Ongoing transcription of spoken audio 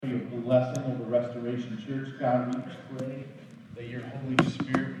blessing over Restoration Church. God, we pray that your Holy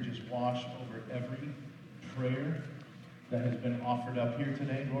Spirit would just wash over every prayer that has been offered up here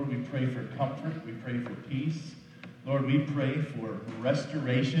today. Lord, we pray for comfort. We pray for peace. Lord, we pray for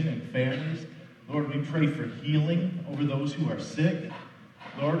restoration in families. Lord, we pray for healing over those who are sick.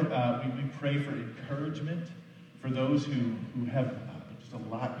 Lord, we pray for encouragement for those who have just a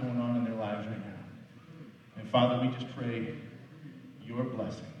lot going on in their lives right now. And Father, we just pray your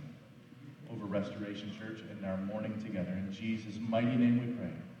blessing over Restoration Church and our morning together. In Jesus' mighty name we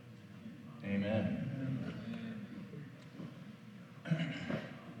pray. Amen.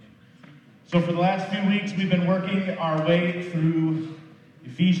 So for the last few weeks, we've been working our way through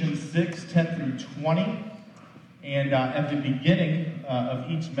Ephesians 6, 10 through 20. And at the beginning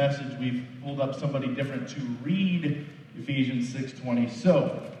of each message, we've pulled up somebody different to read Ephesians 6:20.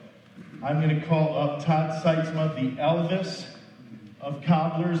 So I'm going to call up Todd Seitzma, the Elvis of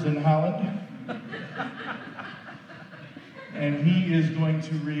cobblers in Holland. And he is going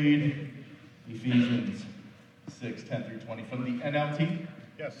to read Ephesians 6, 10 through 20 from the NLT.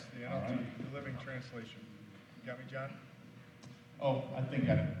 Yes, the NLT, right. The Living Translation. You got me, John? Oh, I think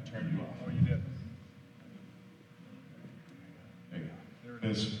I turned you off. Oh, you did. There you go. There it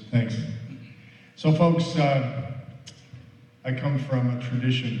is. Thanks. So, folks, I come from a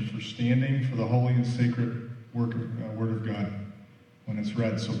tradition for standing for the holy and sacred Word of God when it's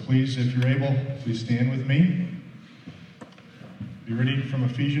read. So please, if you're able, please stand with me. Be reading from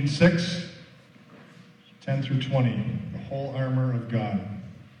Ephesians 6, 10 through 20, the whole armor of God.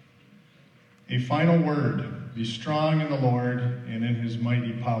 A final word, be strong in the Lord and in his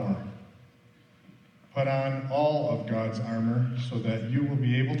mighty power. Put on all of God's armor so that you will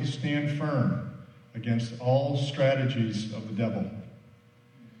be able to stand firm against all strategies of the devil.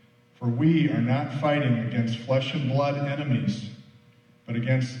 For we are not fighting against flesh and blood enemies, but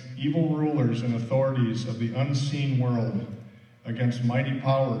against evil rulers and authorities of the unseen world, against mighty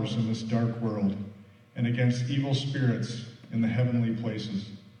powers in this dark world, and against evil spirits in the heavenly places.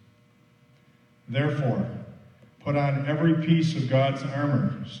 Therefore, put on every piece of God's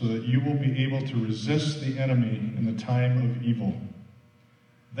armor so that you will be able to resist the enemy in the time of evil.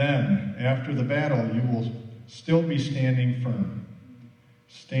 Then, after the battle, you will still be standing firm.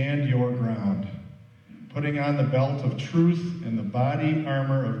 Stand your ground, putting on the belt of truth and the body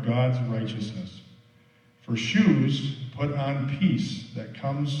armor of God's righteousness. For shoes, put on peace that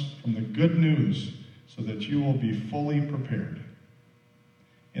comes from the good news so that you will be fully prepared.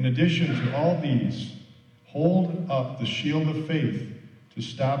 In addition to all these, hold up the shield of faith to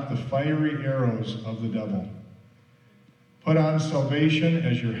stop the fiery arrows of the devil. Put on salvation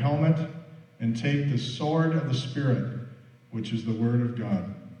as your helmet and take the sword of the Spirit, which is the Word of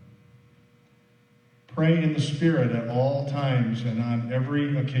God. Pray in the Spirit at all times and on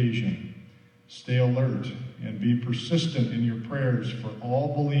every occasion. Stay alert and be persistent in your prayers for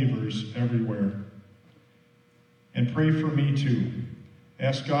all believers everywhere. And pray for me too.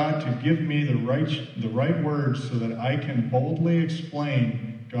 Ask God to give me the right words so that I can boldly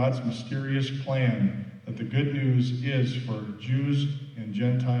explain God's mysterious plan that the good news is for Jews and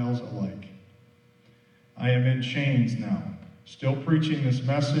Gentiles alike. I am in chains now, still preaching this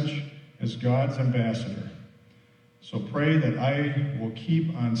message as God's ambassador. So pray that I will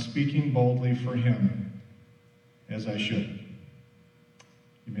keep on speaking boldly for him as I should.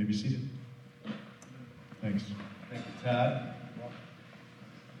 You may be seated. Thanks. Thank you, Todd.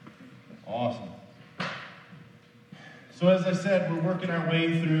 Awesome. So as I said, we're working our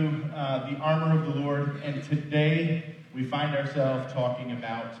way through the armor of the Lord, and today we find ourselves talking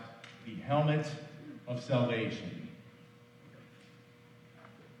about the helmet of salvation.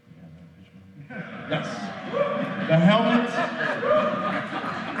 Yes. The helmet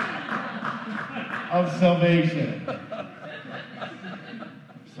of salvation.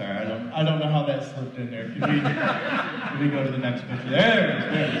 Sorry, I don't know how that slipped in there. Can we go to the next picture?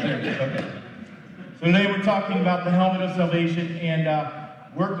 There it is. Okay. So today we're talking about the helmet of salvation, and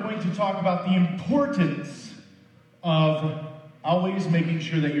we're going to talk about the importance of always making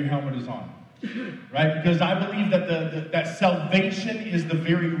sure that your helmet is on, right? Because I believe that that salvation is the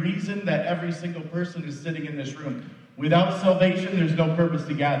very reason that every single person is sitting in this room. Without salvation, there's no purpose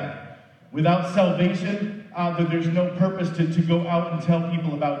to gather. Without salvation, there's no purpose to go out and tell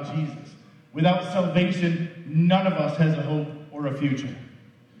people about Jesus. Without salvation, none of us has a hope or a future.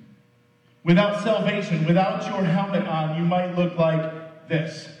 Without salvation, without your helmet on, you might look like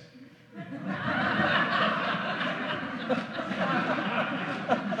this.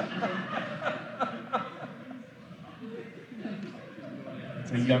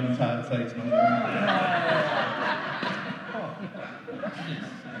 It's a young Todd Seitzman.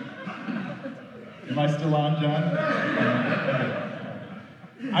 Am I still on, John?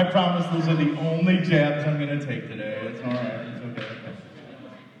 I promise those are the only jabs I'm going to take today. It's all right. It's okay.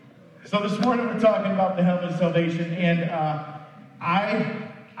 So this morning we're talking about the helmet of salvation, and I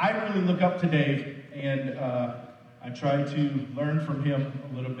really look up to Dave, and I try to learn from him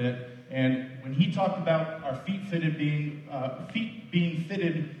a little bit. And when he talked about our feet being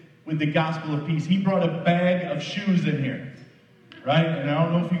fitted with the gospel of peace, he brought a bag of shoes in here, right? And I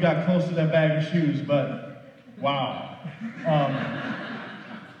don't know if you got close to that bag of shoes, but wow.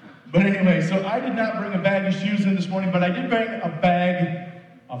 But anyway, so I did not bring a bag of shoes in this morning, but I did bring a bag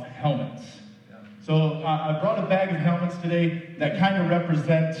of helmets. So I brought a bag of helmets today that kind of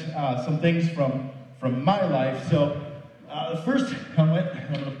represent some things from my life. So the first helmet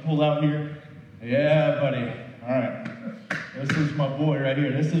I'm going to pull out here. Yeah, buddy. All right. This is my boy right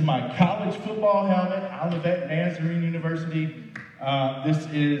here. This is my college football helmet. I live at Nazarene University. This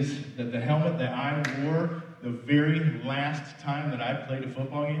is the helmet that I wore the very last time that I played a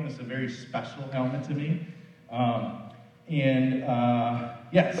football game. It's a very special helmet to me.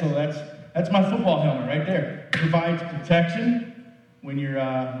 Yeah, so that's my football helmet right there. It provides protection when you're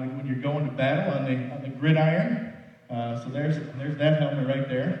going to battle on the gridiron. So there's that helmet right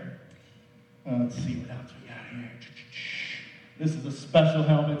there. Let's see what else we got here. This is a special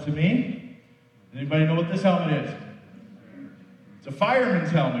helmet to me. Anybody know what this helmet is? It's a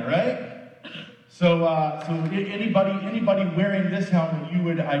fireman's helmet, right? So anybody wearing this helmet, you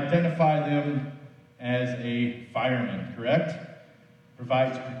would identify them as a fireman, correct?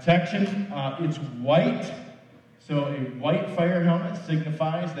 Provides protection. It's white. So a white fire helmet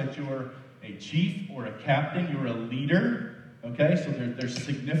signifies that you're a chief or a captain, you're a leader. Okay, so there's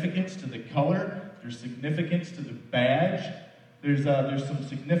significance to the color, there's significance to the badge, there's some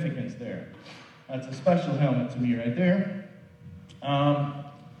significance there. That's a special helmet to me right there.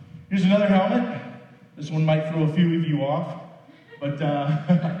 Here's another helmet. This one might throw a few of you off, but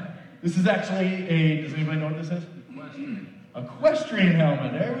this is actually does anybody know what this is? Equestrian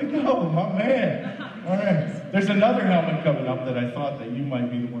helmet. There we go, my man. All right. There's another helmet coming up that I thought that you might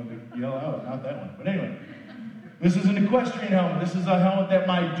be the one to yell out, not that one. But anyway, this is an equestrian helmet. This is a helmet that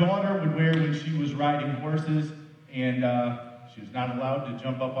my daughter would wear when she was riding horses, and she was not allowed to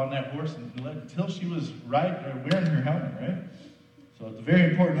jump up on that horse until she was wearing her helmet, right? So it's a very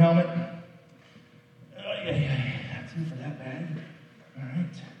important helmet. Yeah, that's it for that bag. All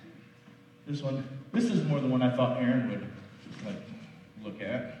right. This is more the one I thought Aaron would look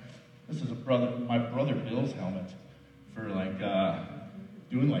at. This is my brother Bill's helmet for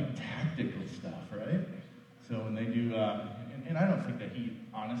doing tactical stuff, right? So when they do, and I don't think that he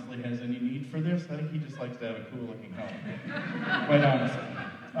honestly has any need for this. I think he just likes to have a cool looking helmet, quite honestly.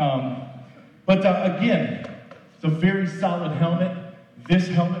 But again, it's a very solid helmet. This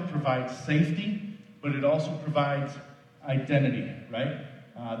helmet provides safety, but it also provides identity, right?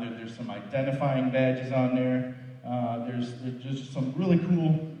 There's some identifying badges on there. There's just some really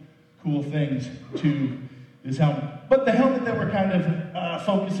cool things to this helmet. But the helmet that we're kind of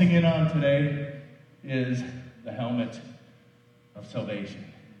focusing in on today is the helmet of salvation.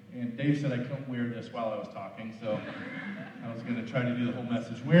 And Dave said I couldn't wear this while I was talking, so I was going to try to do the whole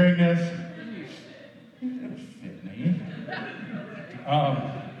message wearing this. It would fit me.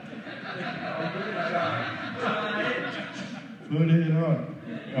 Put it on.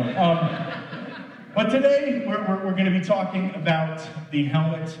 But today we're going to be talking about the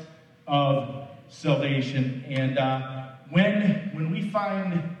helmet of salvation. And when we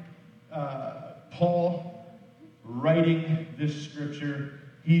find Paul writing this scripture,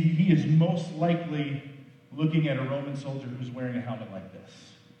 he is most likely looking at a Roman soldier who's wearing a helmet like this.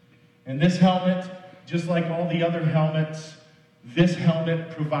 And this helmet, just like all the other helmets, this helmet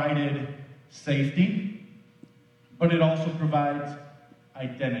provided safety, but it also provides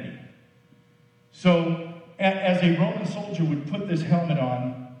identity. So as a Roman soldier would put this helmet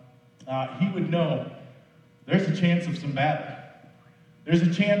on, he would know there's a chance of some battle. There's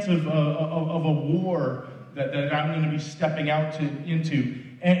a chance of a war that I'm going to be stepping out into.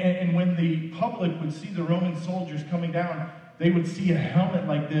 And when the public would see the Roman soldiers coming down, they would see a helmet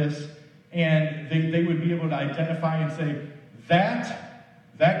like this, and they would be able to identify and say,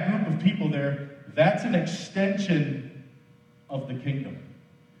 that group of people there, that's an extension of the kingdom.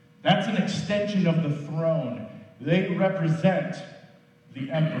 That's an extension of the throne. They represent the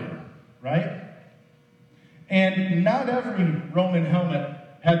emperor, right? And not every Roman helmet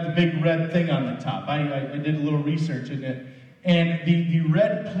had the big red thing on the top. I did a little research in it. And the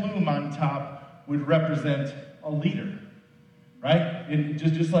red plume on top would represent a leader, right? And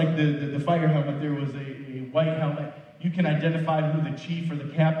just like the fire helmet, there was a white helmet. You can identify who the chief or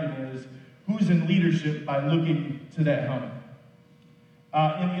the captain is who's in leadership by looking to that helmet.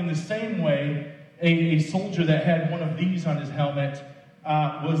 In the same way, a soldier that had one of these on his helmet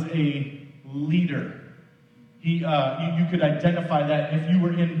was a leader. You could identify that. If you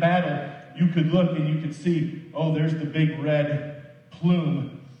were in battle, you could look and you could see, oh, there's the big red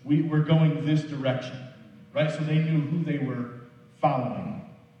plume. We're going this direction, right? So they knew who they were following.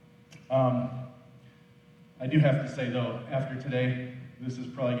 I do have to say, though, after today, this is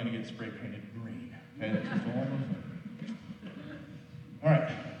probably going to get spray painted green. Okay, that's just all I'm going to say. All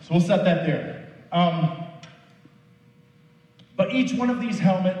right, so we'll set that there. But each one of these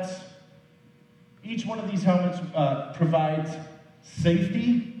helmets provides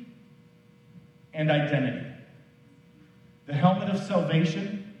safety and identity. The helmet of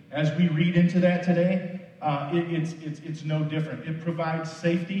salvation, as we read into that today, it's no different. It provides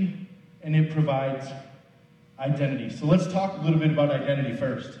safety and it provides identity. So let's talk a little bit about identity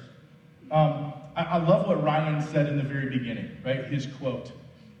first. I love what Ryan said in the very beginning, right? His quote.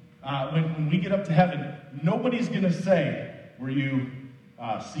 When we get up to heaven, nobody's going to say, were you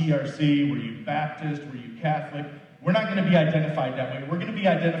CRC, were you Baptist, were you Catholic? We're not going to be identified that way. We're going to be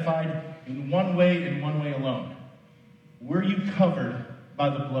identified in one way and one way alone. Were you covered by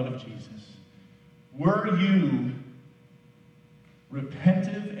the blood of Jesus? Were you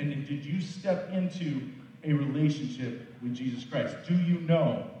repentive, and did you step into a relationship with Jesus Christ? Do you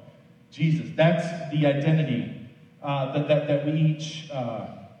know Jesus? That's the identity that we each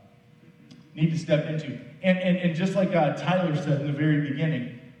need to step into. And just like Tyler said in the very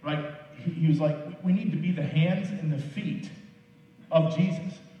beginning, right? He was like, we need to be the hands and the feet of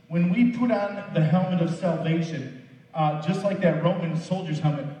Jesus. When we put on the helmet of salvation, just like that Roman soldier's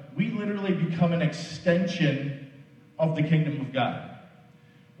helmet, we literally become an extension of the kingdom of God.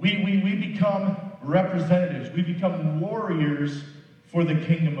 We become representatives. We become warriors for the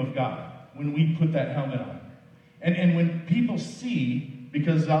kingdom of God when we put that helmet on. And when people see,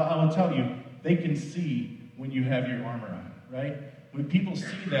 because I will tell you, they can see when you have your armor on, right? When people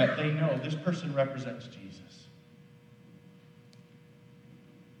see that, they know this person represents Jesus.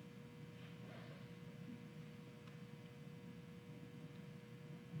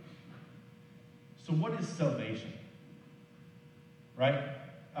 So what is salvation? Right?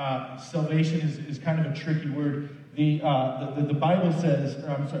 Salvation is kind of a tricky word. The Bible says,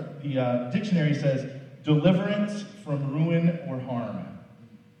 the dictionary says, deliverance from ruin or harm.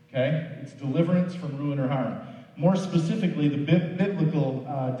 Okay? It's deliverance from ruin or harm. More specifically, the biblical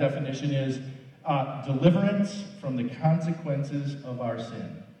definition is deliverance from the consequences of our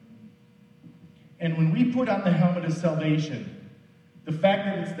sin. And when we put on the helmet of salvation, the fact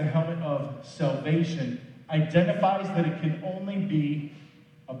that it's the helmet of salvation identifies that it can only be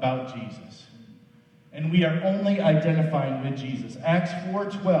about Jesus. And we are only identifying with Jesus. Acts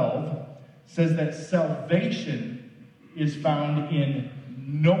 4:12 says that salvation is found in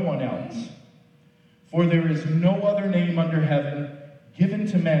no one else. For there is no other name under heaven given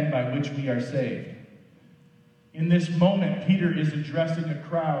to men by which we are saved. In this moment, Peter is addressing a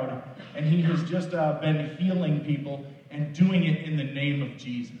crowd, and he has just been healing people and doing it in the name of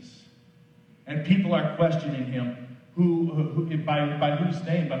Jesus. And people are questioning him, by whose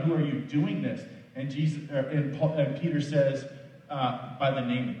name? By who are you doing this? And Peter says, by the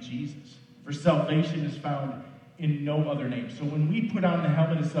name of Jesus. For salvation is found in no other name. So when we put on the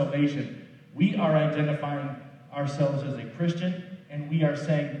helmet of salvation, we are identifying ourselves as a Christian, and we are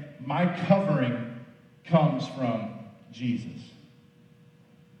saying, my covering comes from Jesus.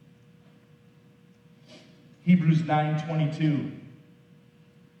 Hebrews 9:22.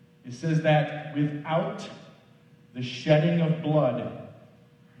 It says that without the shedding of blood,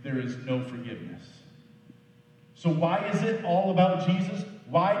 there is no forgiveness. So why is it all about Jesus?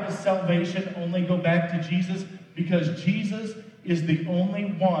 Why does salvation only go back to Jesus? Because Jesus is the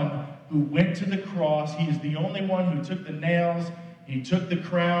only one who went to the cross. He is the only one who took the nails. He took the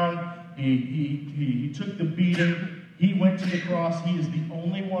crown. He took the beating. He went to the cross. He is the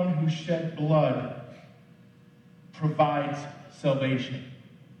only one who shed blood, provides salvation.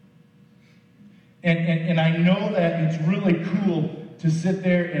 And I know that it's really cool to sit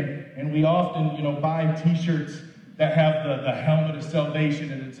there and we often, buy t-shirts that have the helmet of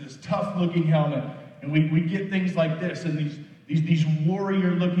salvation, and it's this tough-looking helmet. And we get things like this and these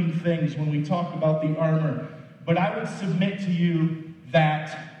warrior-looking things when we talk about the armor. But I would submit to you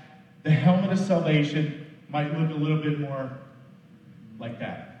that the helmet of salvation might look a little bit more like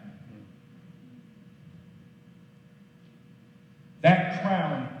that. That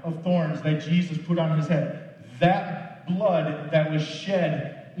crown of thorns that Jesus put on his head, that blood that was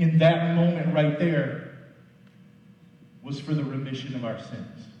shed in that moment right there was for the remission of our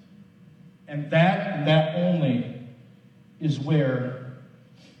sins. And that only is where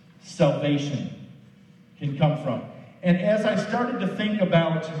salvation can come from. And as I started to think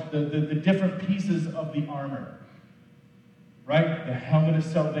about the different pieces of the armor, right? The helmet of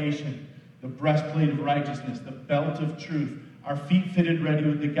salvation, the breastplate of righteousness, the belt of truth, our feet fitted ready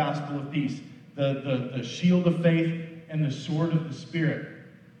with the gospel of peace, the shield of faith, and the sword of the Spirit.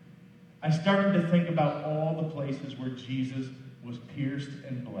 I started to think about all the places where Jesus was pierced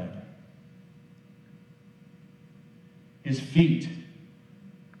and bled. His feet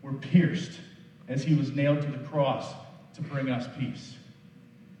were pierced as he was nailed to the cross to bring us peace.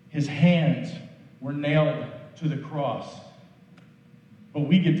 His hands were nailed to the cross, but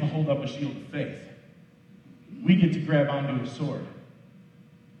we get to hold up a shield of faith. We get to grab onto a sword.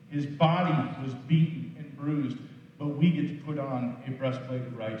 His body was beaten and bruised, but we get to put on a breastplate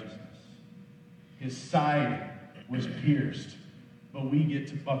of righteousness. His side was pierced, but we get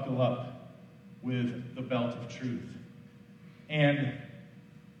to buckle up with the belt of truth. And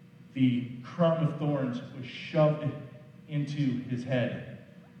the crown of thorns was shoved into his head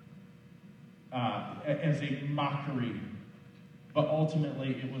as a mockery. But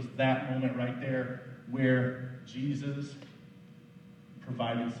ultimately, it was that moment right there where Jesus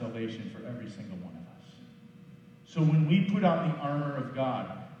provided salvation for every single one of us. So when we put on the armor of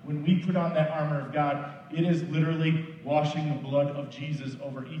God, when we put on that armor of God, it is literally washing the blood of Jesus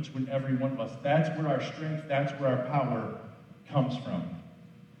over each and every one of us. That's where our strength, that's where our power comes from.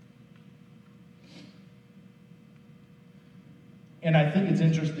 And I think it's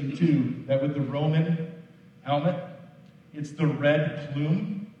interesting, too, that with the Roman helmet, it's the red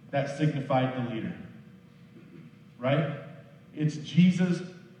plume that signified the leader. Right? It's Jesus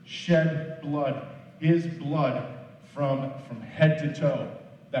shed blood, his blood from head to toe,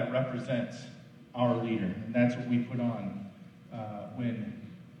 that represents our leader. And that's what we put on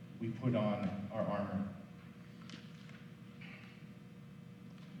when we put on our armor.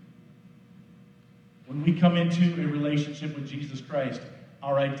 When we come into a relationship with Jesus Christ,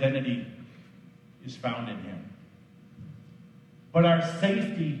 our identity is found in him. But our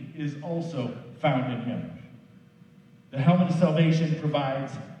safety is also found in him. The helmet of salvation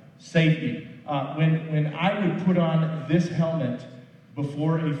provides safety. When I would put on this helmet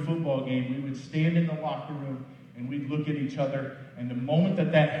before a football game, we would stand in the locker room and we'd look at each other. And the moment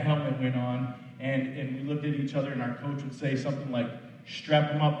that helmet went on, and we looked at each other, and our coach would say something like,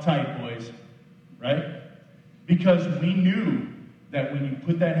 "Strap them up tight, boys." Right? Because we knew that when you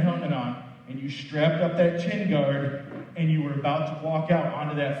put that helmet on and you strapped up that chin guard and you were about to walk out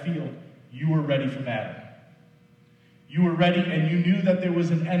onto that field, you were ready for battle. You were ready, and you knew that there was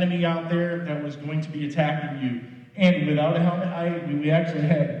an enemy out there that was going to be attacking you. And without a helmet, we actually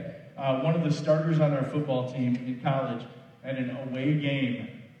had one of the starters on our football team in college at an away game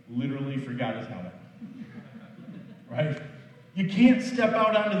literally forgot his helmet. Right? You can't step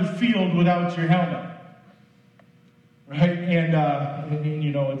out onto the field without your helmet. Right? And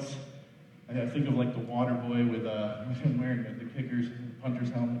you know, I think of like the water boy with him wearing the punter's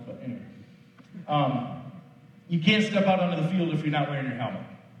helmet. But anyway. You can't step out onto the field if you're not wearing your helmet.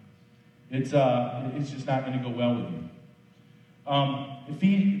 It's just not going to go well with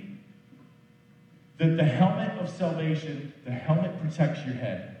you. The helmet of salvation, the helmet protects your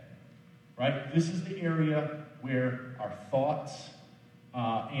head. Right? This is the area where our thoughts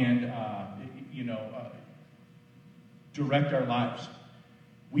direct our lives.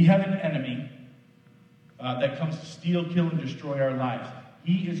 We have an enemy that comes to steal, kill, and destroy our lives.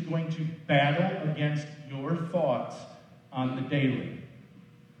 He is going to battle against your thoughts on the daily.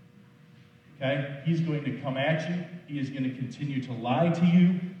 Okay? He's going to come at you. He is going to continue to lie to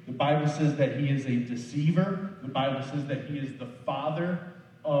you. The Bible says that he is a deceiver. The Bible says that he is the father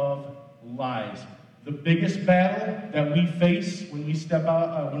of lies. The biggest battle that we face when we step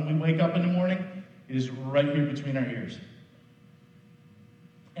out, when we wake up in the morning, is right here between our ears.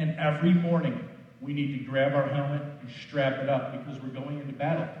 And every morning, we need to grab our helmet and strap it up because we're going into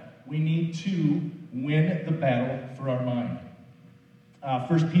battle. We need to win the battle for our mind.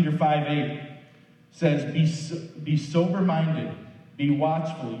 1 Peter 5:8 says, Be sober-minded, be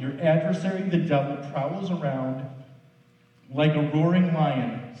watchful. Your adversary, the devil, prowls around like a roaring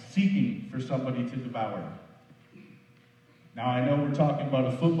lion, seeking for somebody to devour. Now, I know we're talking about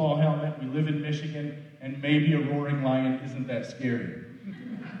a football helmet. We live in Michigan, and maybe a roaring lion isn't that scary.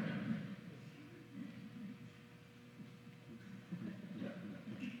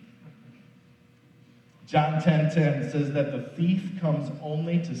 John 10:10 says that the thief comes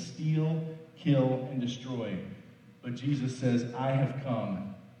only to steal, kill, and destroy. But Jesus says, I have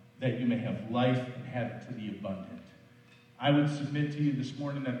come that you may have life and have it to the abundant. I would submit to you this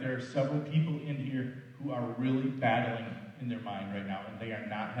morning that there are several people in here who are really battling in their mind right now, and they are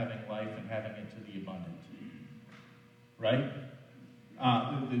not having life and having it to the abundant. Right?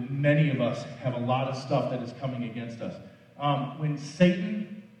 Many of us have a lot of stuff that is coming against us. When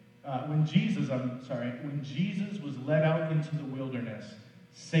Jesus was led out into the wilderness,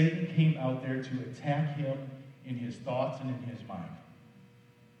 Satan came out there to attack him in his thoughts and in his mind.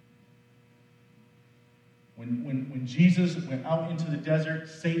 When Jesus went out into the desert,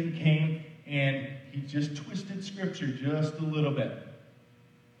 Satan came and he just twisted Scripture just a little bit.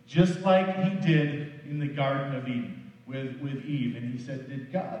 Just like he did in the Garden of Eden with Eve. And he said,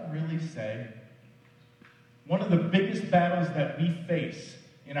 did God really say? One of the biggest battles that we face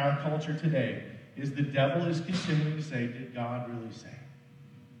in our culture today is the devil is continuing to say, did God really say?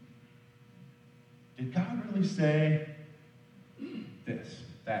 Did God really say this,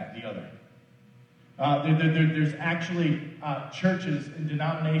 that, the other? There's actually churches and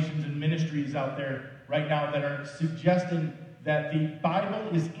denominations and ministries out there right now that are suggesting that the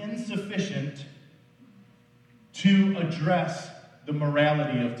Bible is insufficient to address the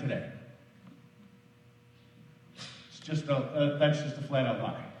morality of today. That's just a flat out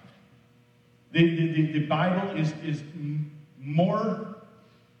lie. The Bible is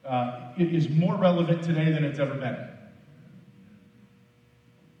more relevant today than it's ever been.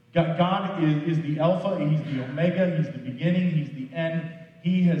 God is the Alpha, He's the Omega, He's the beginning, He's the end.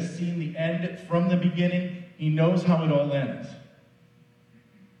 He has seen the end from the beginning. He knows how it all ends.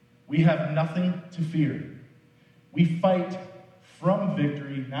 We have nothing to fear. We fight from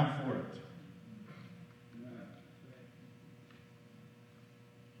victory, not for it.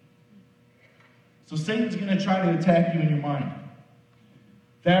 So Satan's going to try to attack you in your mind.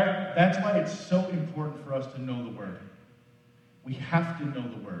 That's why it's so important for us to know the Word. We have to know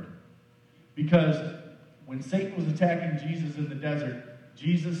the Word. Because when Satan was attacking Jesus in the desert,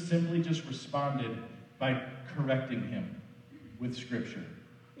 Jesus simply just responded by correcting him with Scripture.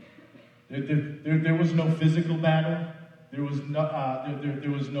 There was no physical battle. There was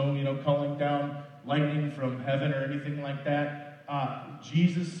no calling down lightning from heaven or anything like that.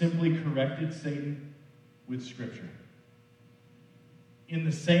 Jesus simply corrected Satan with Scripture. In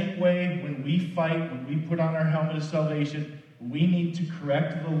the same way, when we fight, when we put on our helmet of salvation, we need to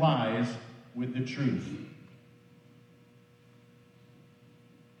correct the lies with the truth.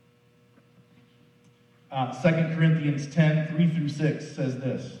 Second Corinthians 10, 3-6 says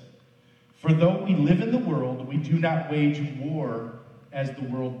this. For though we live in the world, we do not wage war as the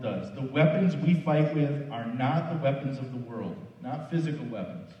world does. The weapons we fight with are not the weapons of the world, not physical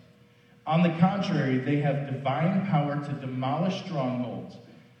weapons. On the contrary, they have divine power to demolish strongholds.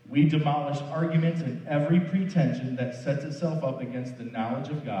 We demolish arguments and every pretension that sets itself up against the knowledge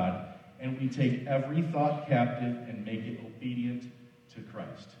of God, and we take every thought captive and make it obedient to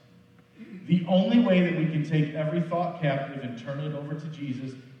Christ. The only way that we can take every thought captive and turn it over to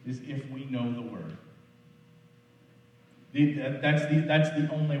Jesus is if we know the Word. That's the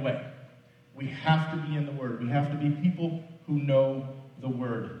only way. We have to be in the Word. We have to be people who know the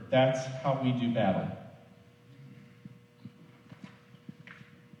Word. That's how we do battle.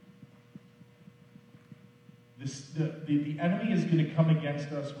 The enemy is going to come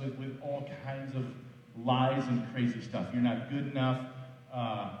against us with all kinds of lies and crazy stuff. You're not good enough.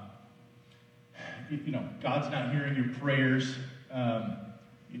 God's not hearing your prayers.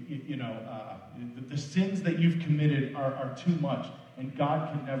 The sins that you've committed are too much, and God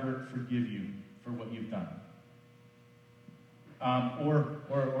can never forgive you for what you've done.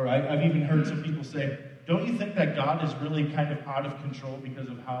 Or I've even heard some people say, don't you think that God is really kind of out of control because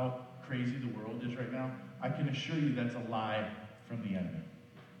of how crazy the world is right now? I can assure you that's a lie from the enemy.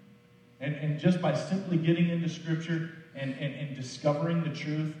 And just by simply getting into Scripture and discovering the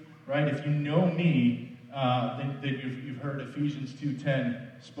truth, right? If you know me, then you've heard Ephesians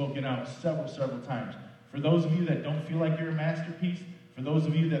 2:10 spoken out several times. For those of you that don't feel like you're a masterpiece, for those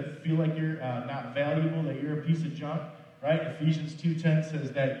of you that feel like you're not valuable, that you're a piece of junk, right? Ephesians 2:10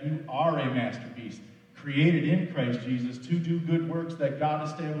 says that you are a masterpiece, created in Christ Jesus to do good works that God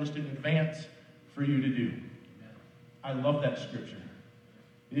established in advance for you to do. I love that scripture.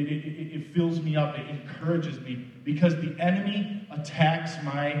 It fills me up. It encourages me because the enemy attacks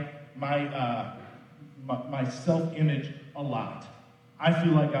my self-image a lot. I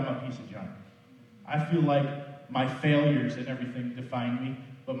feel like I'm a piece of junk. I feel like my failures and everything define me,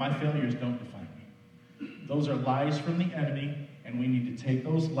 but my failures don't define me. Those are lies from the enemy, and we need to take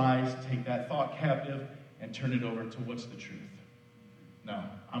those lies, take that thought captive, and turn it over to what's the truth. No,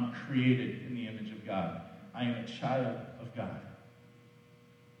 I'm created in the image of God. I am a child of God.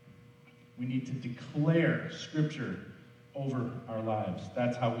 We need to declare Scripture over our lives.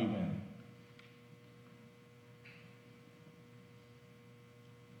 That's how we win.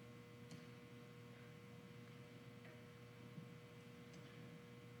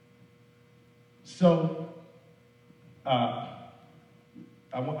 So, I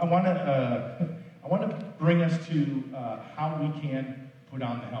want to bring us to how we can put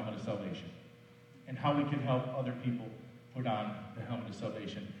on the helmet of salvation and how we can help other people put on the helmet of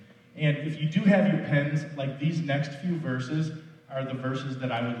salvation. And if you do have your pens, like these next few verses are the verses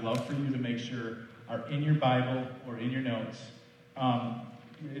that I would love for you to make sure are in your Bible or in your notes.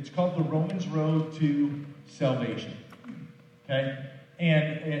 It's called the Romans Road to Salvation. Okay?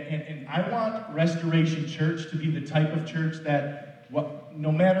 And I want Restoration Church to be the type of church that,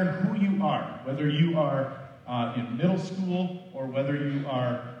 no matter who you are, whether you are in middle school or whether you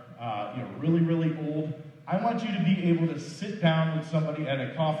are really, really old, I want you to be able to sit down with somebody at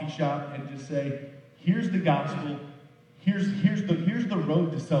a coffee shop and just say, here's the gospel, here's the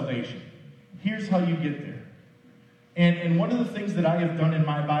road to salvation. Here's how you get there. And one of the things that I have done in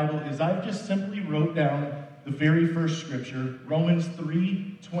my Bible is I've just simply wrote down the very first scripture, Romans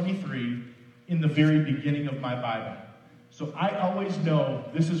 3:23, in the very beginning of my Bible. So I always know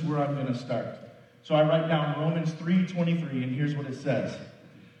this is where I'm going to start. So I write down Romans 3:23, and here's what it says.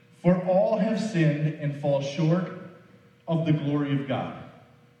 For all have sinned and fall short of the glory of God.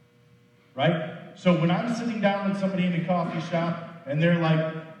 Right? So when I'm sitting down with somebody in a coffee shop, and they're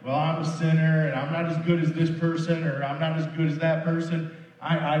like, well, I'm a sinner, and I'm not as good as this person, or I'm not as good as that person,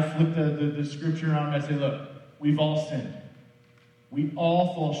 I flip the scripture around and I say, look, we've all sinned. We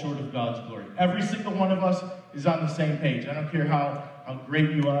all fall short of God's glory. Every single one of us is on the same page. I don't care how great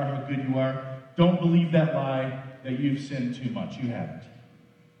you are, how good you are. Don't believe that lie that you've sinned too much. You haven't.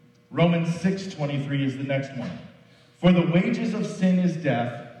 Romans 6:23 is the next one. For the wages of sin is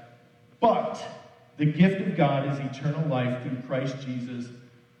death, but the gift of God is eternal life through Christ Jesus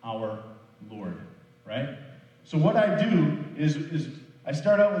our Lord. Right? So what I do is I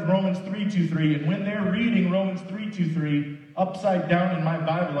start out with Romans 3:23, and when they're reading Romans 3:23, upside down in my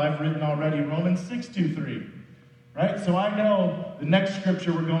Bible, I've written already Romans 6:23. Right? So I know the next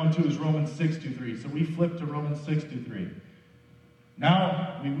scripture we're going to is Romans 6:23. So we flip to Romans 6:23.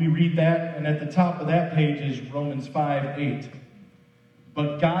 Now we read that, and at the top of that page is Romans 5:8.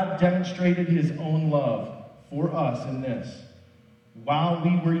 But God demonstrated his own love for us in this. While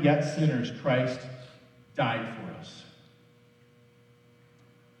we were yet sinners, Christ died for us.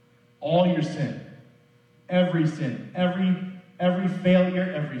 All your sin, every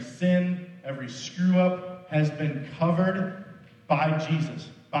failure, every sin, every screw up has been covered by Jesus,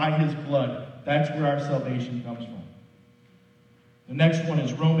 by his blood. That's where our salvation comes from. The next one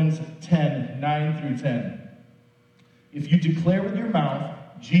is Romans 10:9-10. If you declare with your mouth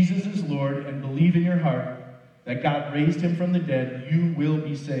Jesus is Lord and believe in your heart that God raised him from the dead, you will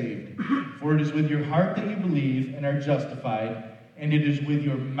be saved. For it is with your heart that you believe and are justified, and it is with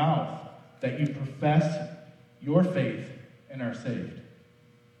your mouth that you profess your faith and are saved.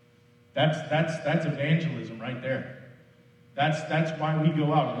 That's evangelism right there. That's why we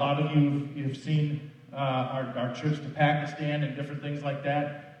go out. A lot of you have seen our trips to Pakistan and different things like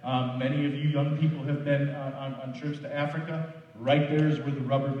that. Many of you young people have been on trips to Africa. Right there is where the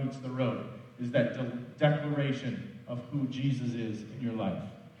rubber meets the road, is that declaration of who Jesus is in your life.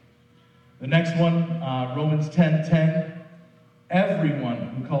 The next one, Romans 10:10. Everyone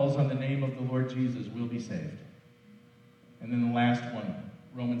who calls on the name of the Lord Jesus will be saved. And then the last one,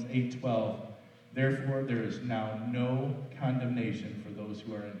 Romans 8:12. Therefore, there is now no condemnation for those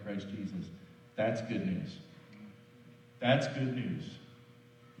who are in Christ Jesus. That's good news. That's good news.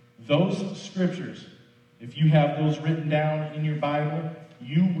 Those scriptures, if you have those written down in your Bible,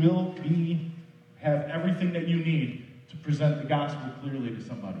 you will have everything that you need to present the gospel clearly to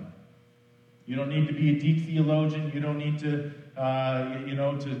somebody. You don't need to be a deep theologian. You don't need to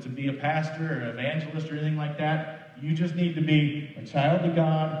be a pastor or evangelist or anything like that. You just need to be a child of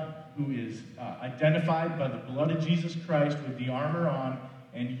God who is identified by the blood of Jesus Christ with the armor on,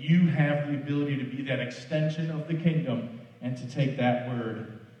 and you have the ability to be that extension of the kingdom and to take that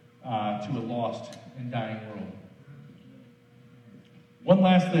word to a lost and dying world. One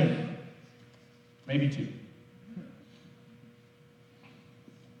last thing, maybe two.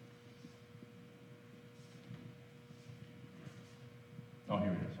 Oh,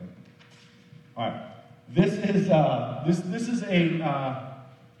 here it is. Okay. All right. This is a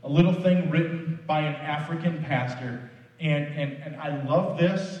little thing written by an African pastor, and I love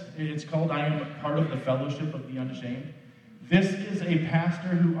this. It's called "I Am Part of the Fellowship of the Unashamed." This is a pastor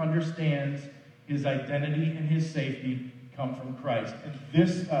who understands his identity and his safety come from Christ, and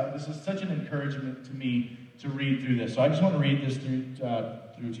this is such an encouragement to me to read through this. So I just want to read this through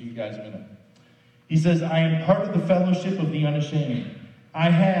to you guys a minute. He says, I am part of the fellowship of the unashamed. I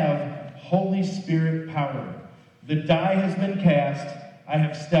have Holy Spirit power. The die has been cast. I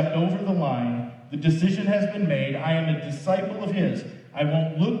have stepped over the line. The decision has been made. I am a disciple of his. I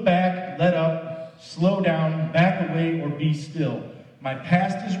won't look back, let up, slow down, back away, or be still. My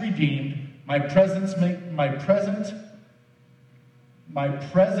past is redeemed. My present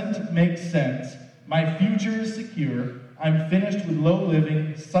makes sense. My future is secure. I'm finished with low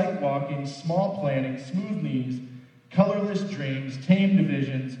living, sight walking, small planning, smooth knees, colorless dreams, tame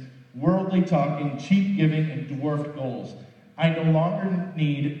divisions, worldly talking, cheap giving, and dwarfed goals. I no longer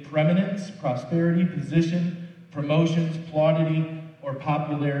need preeminence, prosperity, position, promotions, plaudity, or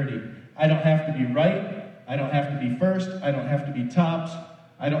popularity. I don't have to be right. I don't have to be first. I don't have to be tops.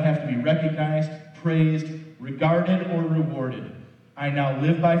 I don't have to be recognized, praised, regarded, or rewarded. I now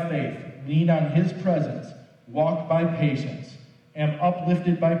live by faith, lean on his presence, walk by patience, am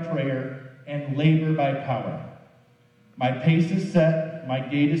uplifted by prayer, and labor by power. My pace is set, my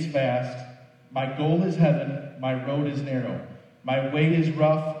gait is fast, my goal is heaven, my road is narrow. My way is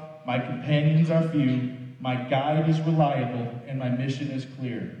rough, my companions are few, my guide is reliable, and my mission is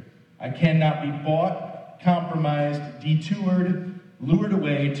clear. I cannot be bought, compromised, detoured, lured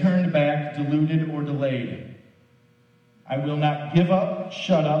away, turned back, deluded, or delayed. I will not give up,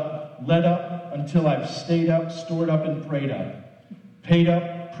 shut up, let up, until I've stayed up, stored up, and prayed up, paid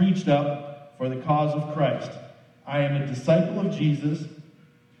up, preached up, for the cause of Christ. I am a disciple of Jesus.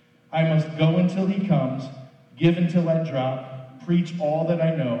 I must go until he comes, give until I drop, preach all that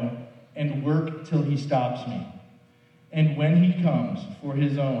I know, and work till he stops me. And when he comes for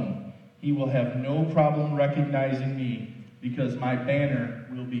his own, he will have no problem recognizing me, because my banner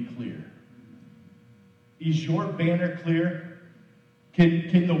will be clear. Is your banner clear?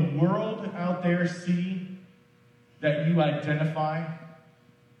 Can the world out there see that you identify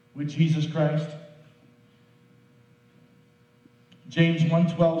with Jesus Christ? James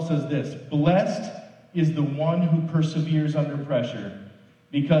 1:12 says this, blessed is the one who perseveres under pressure,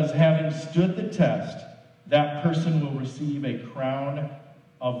 because having stood the test, that person will receive a crown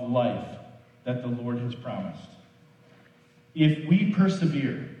of life that the Lord has promised. If we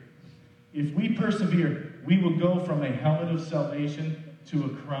persevere, we will go from a helmet of salvation to a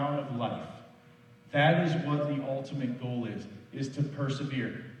crown of life. That is what the ultimate goal is to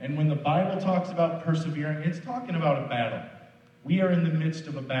persevere. And when the Bible talks about persevering, it's talking about a battle. We are in the midst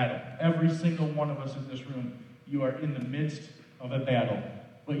of a battle. Every single one of us in this room, you are in the midst of a battle.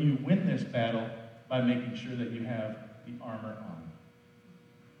 But you win this battle by making sure that you have the armor on.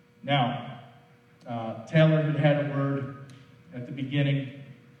 Now, Taylor had a word at the beginning,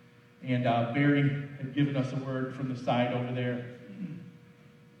 and Barry had given us a word from the side over there,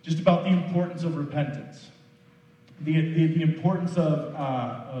 just about the importance of repentance, the importance of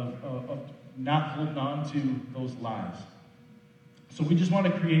not holding on to those lies. So we just want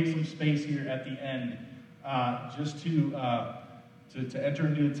to create some space here at the end, just to enter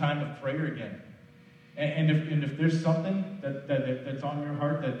into the time of prayer again. And if there's something that's on your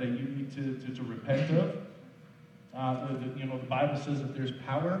heart that you need to repent of, the Bible says that there's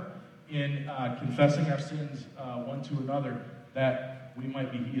power in confessing our sins one to another, that we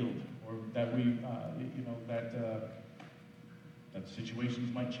might be healed, or that we, that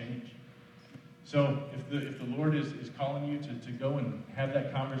situations might change. So if the Lord is calling you to go and have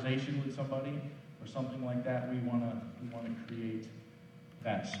that conversation with somebody or something like that, we want to create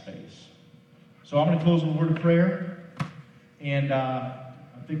that space. So I'm going to close with a word of prayer, and I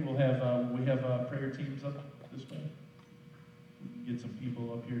think we have prayer teams up this way. We can get some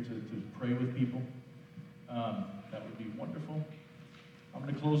people up here to pray with people. That would be wonderful. I'm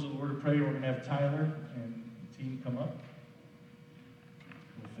going to close with a word of prayer. We're going to have Tyler and the team come up.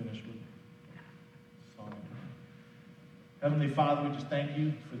 We'll finish with a song. Heavenly Father, we just thank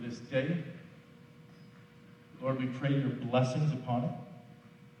you for this day. Lord, we pray your blessings upon it.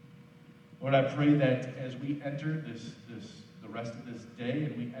 Lord, I pray that as we enter the rest of this day,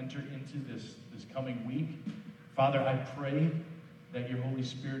 and we enter into this coming week, Father, I pray that your Holy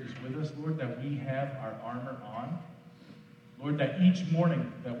Spirit is with us, Lord, that we have our armor on. Lord, that each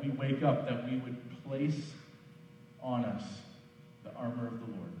morning that we wake up, that we would place on us the armor of the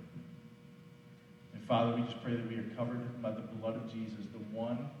Lord. And Father, we just pray that we are covered by the blood of Jesus, the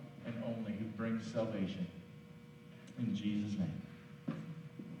one and only who brings salvation. In Jesus' name,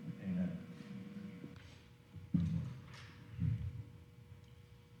 amen. I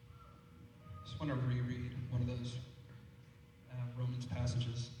just want to reread one of those Romans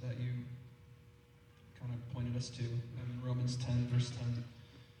passages that you kind of pointed us to in Romans 10, verse 10.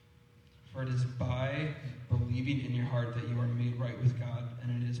 For it is by believing in your heart that you are made right with God,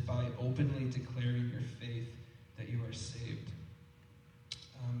 and it is by openly declaring your faith that you are saved.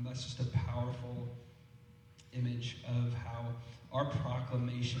 That's just a powerful image of how our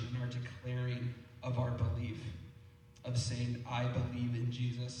proclamation and our declaring of our belief, of saying, I believe in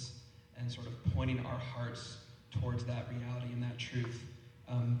Jesus, and sort of pointing our hearts towards that reality and that truth,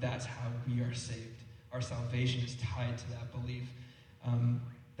 that's how we are saved. Our salvation is tied to that belief.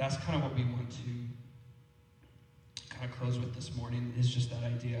 That's kind of what we want to kind of close with this morning, is just that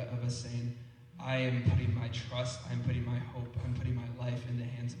idea of us saying, I am putting my trust, I'm putting my hope, I'm putting my life in the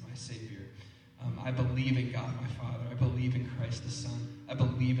hands of my Savior. I believe in God, my Father. I believe in Christ the Son. I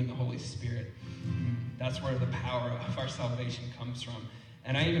believe in the Holy Spirit. That's where the power of our salvation comes from.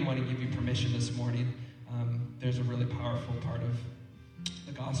 And I even want to give you permission this morning. There's a really powerful part of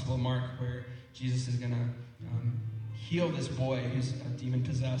the Gospel of Mark where Jesus is going to heal this boy who's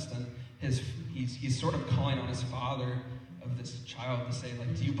demon-possessed, and he's sort of calling on his father of this child to say,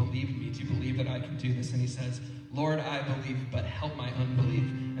 like, do you believe in me? Do you believe that I can do this? And he says, Lord, I believe, but help my unbelief.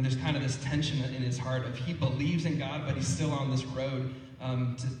 And there's kind of this tension in his heart of he believes in God, but he's still on this road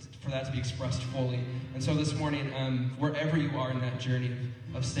for that to be expressed fully. And so this morning, wherever you are in that journey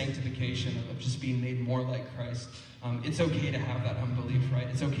of sanctification, of just being made more like Christ, it's okay to have that unbelief, right?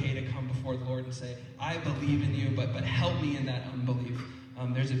 It's okay to come before the Lord and say, I believe in you, but help me in that unbelief.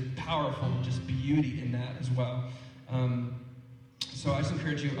 There's a powerful just beauty in that as well. So I just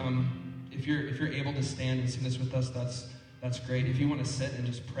encourage you, if you're able to stand and sing this with us, that's great. If you want to sit and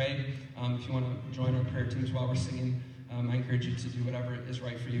just pray, if you want to join our prayer teams while we're singing, I encourage you to do whatever is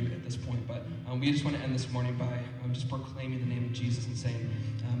right for you at this point. But we just want to end this morning by just proclaiming the name of Jesus and saying,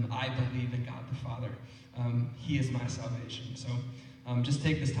 I believe in God the Father. He is my salvation. So just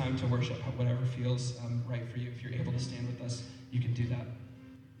take this time to worship whatever feels right for you. If you're able to stand with us, you can do that.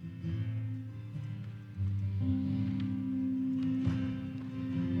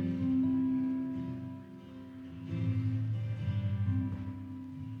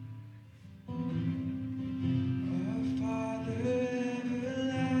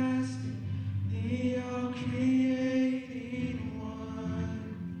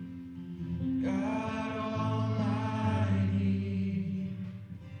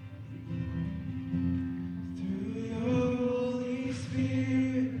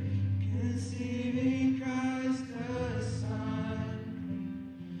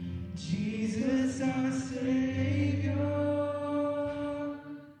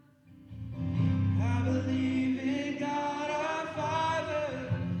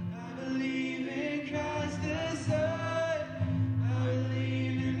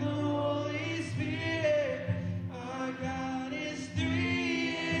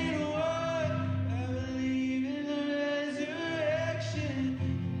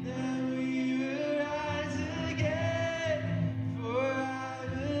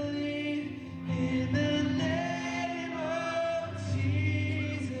 In the name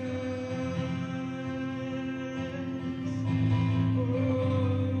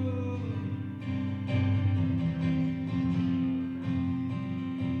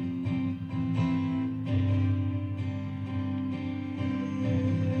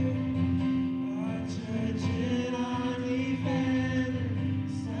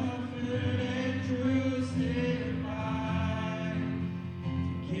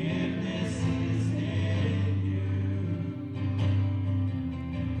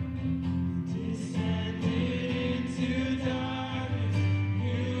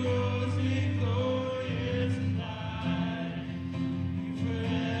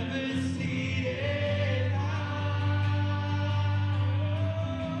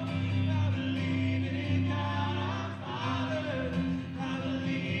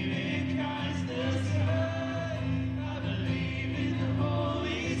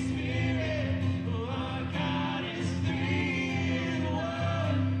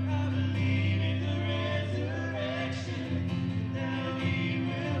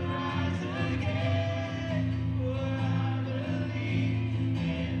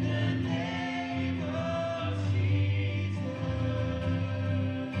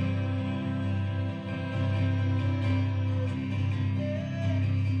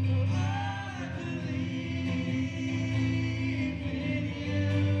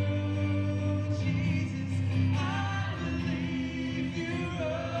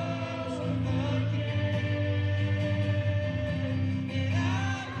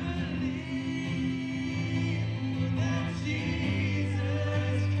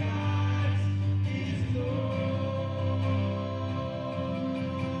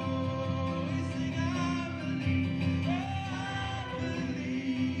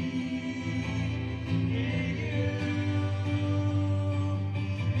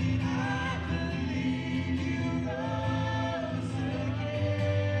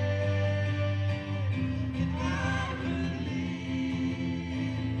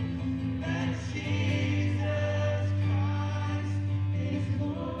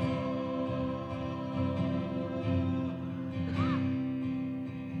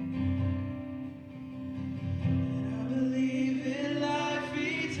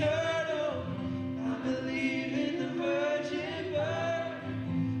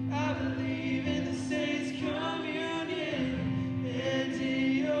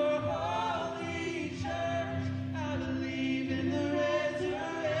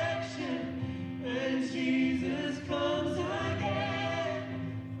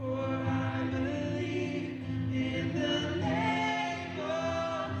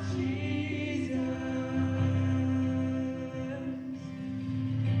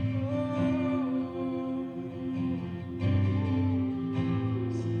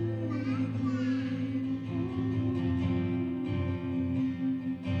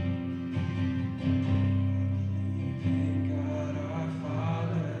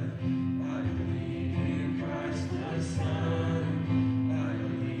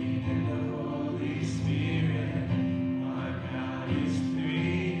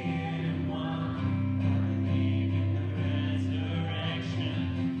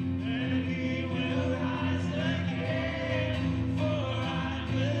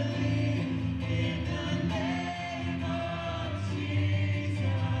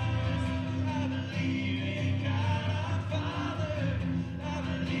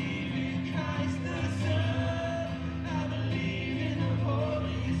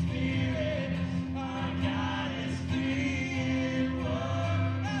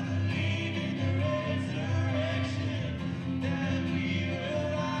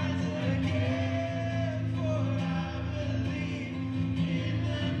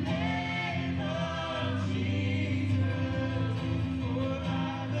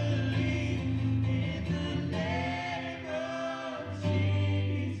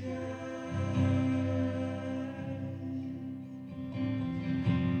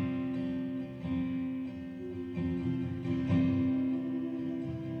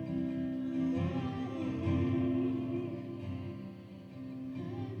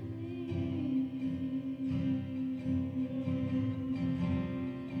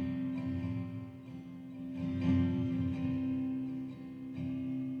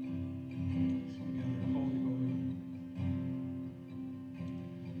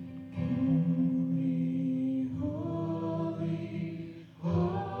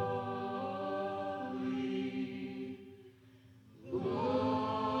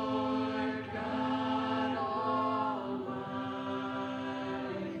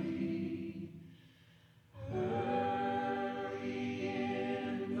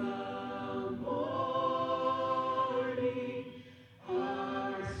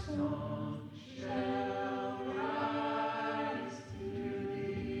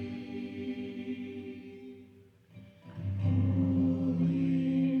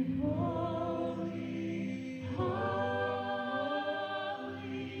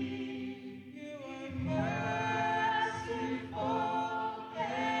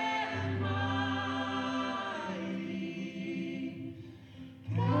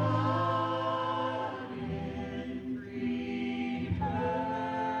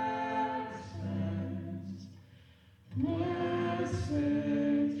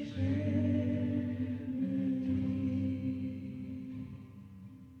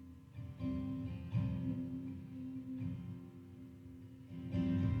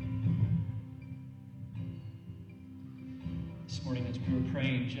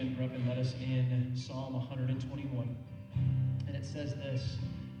morning, Jen Gruppen led us in Psalm 121. And it says this: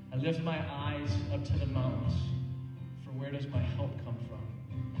 I lift my eyes up to the mountains, for where does my help come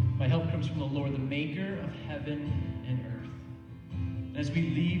from? My help comes from the Lord, the maker of heaven and earth. And as we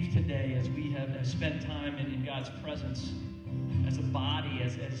leave today, as we have spent time in God's presence as a body,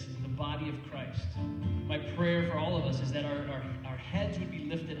 as the body of Christ, my prayer for all of us is that our heads would be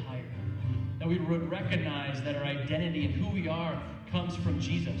lifted higher, that we would recognize that our identity and who we are comes from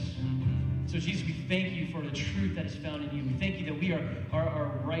Jesus. So Jesus, we thank you for the truth that is found in you. We thank you that we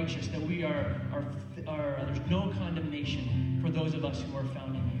are righteous, that we there's no condemnation for those of us who are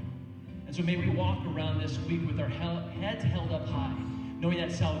found in you. And so may we walk around this week with our heads held up high, knowing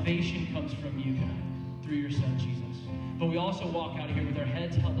that salvation comes from you, God, through your Son, Jesus. But we also walk out of here with our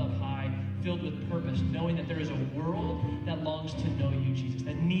heads held up high, filled with purpose, knowing that there is a world that longs to know you, Jesus,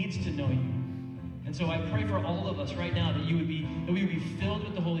 that needs to know you. And so I pray for all of us right now that we would be filled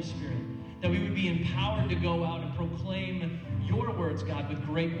with the Holy Spirit, that we would be empowered to go out and proclaim your words, God, with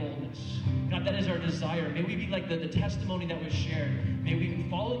great boldness. God, that is our desire. May we be like the testimony that was shared. May we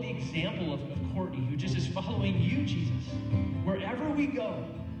follow the example of Courtney, who just is following you, Jesus. Wherever we go,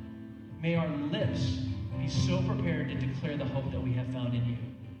 may our lips be so prepared to declare the hope that we have found in you.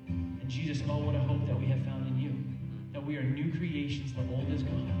 And Jesus, oh, what a hope that we have found in you, that we are new creations, the old is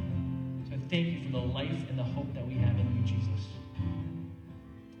gone. So I thank you for the life and the hope that we have in you, Jesus.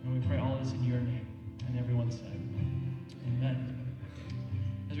 And we pray all this in your name. And everyone said, amen.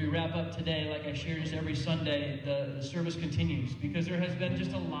 As we wrap up today, like I share just every Sunday, the service continues, because there has been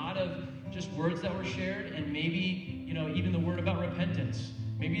just a lot of just words that were shared, and maybe, even the word about repentance.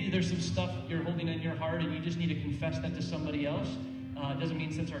 Maybe there's some stuff you're holding in your heart and you just need to confess that to somebody else. It doesn't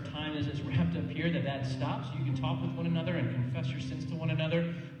mean since our time is wrapped up here that stops. You can talk with one another and confess your sins to one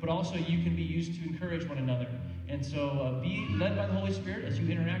another, but also you can be used to encourage one another. And so be led by the Holy Spirit as you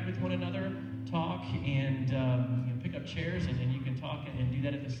interact with one another, talk, and pick up chairs, and you can talk and do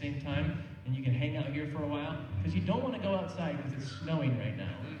that at the same time. And you can hang out here for a while, because you don't want to go outside because it's snowing right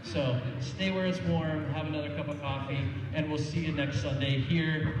now. So stay where it's warm, have another cup of coffee, and we'll see you next Sunday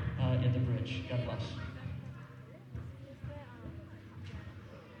here at the bridge. God bless.